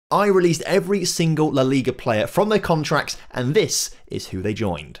I released every single La Liga player from their contracts, and this is who they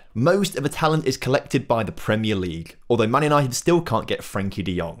joined. Most of the talent is collected by the Premier League, although Man United still can't get Frankie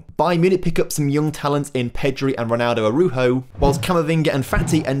de Jong. Bayern Munich pick up some young talent in Pedri and Ronaldo Araujo, whilst Camavinga and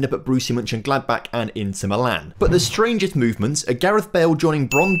Fati end up at Borussia Mönchengladbach and Inter Milan. But the strangest movements are Gareth Bale joining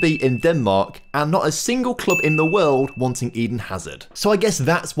Brøndby in Denmark, and not a single club in the world wanting Eden Hazard. So I guess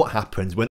that's what happens when